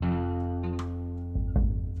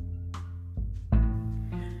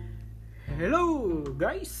Hello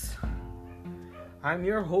guys! I'm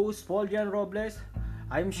your host Paul Robles.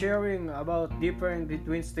 I'm sharing about difference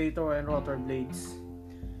between stator and rotor blades.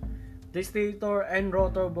 The stator and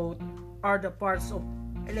rotor both are the parts of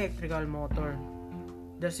electrical motor.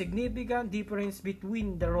 The significant difference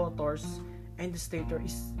between the rotors and the stator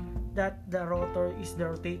is that the rotor is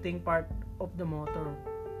the rotating part of the motor.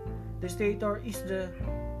 The stator is the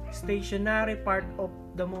stationary part of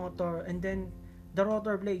the motor, and then the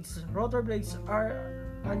rotor blades. Rotor blades are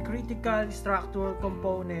a critical structural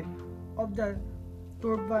component of the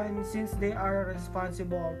turbine since they are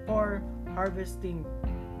responsible for harvesting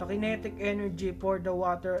the kinetic energy for the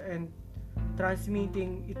water and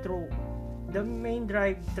transmitting it through the main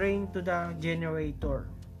drive train to the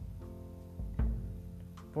generator.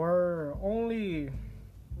 For only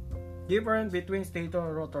difference between stator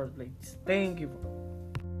and rotor blades. Thank you.